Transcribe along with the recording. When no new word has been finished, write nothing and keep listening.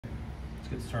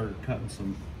get started cutting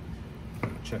some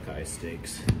chuck eye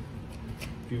steaks.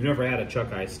 If you've never had a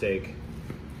chuck eye steak,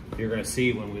 you're gonna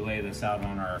see when we lay this out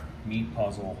on our meat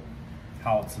puzzle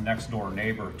how it's the next door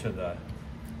neighbor to the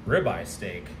ribeye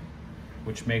steak,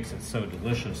 which makes it so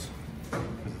delicious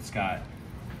because it's got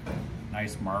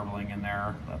nice marbling in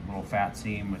there, that little fat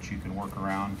seam which you can work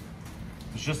around.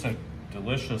 It's just a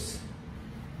delicious,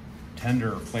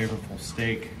 tender, flavorful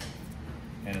steak,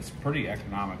 and it's pretty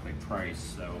economically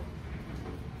priced, so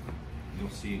you'll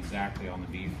see exactly on the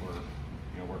beef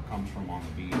where it comes from on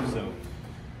the beef. So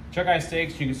chuck eye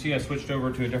steaks, you can see I switched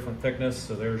over to a different thickness,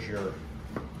 so there's your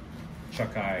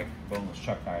chuck eye, boneless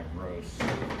chuck eye roast.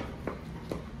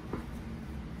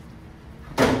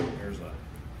 There's a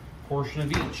portion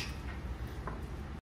of each.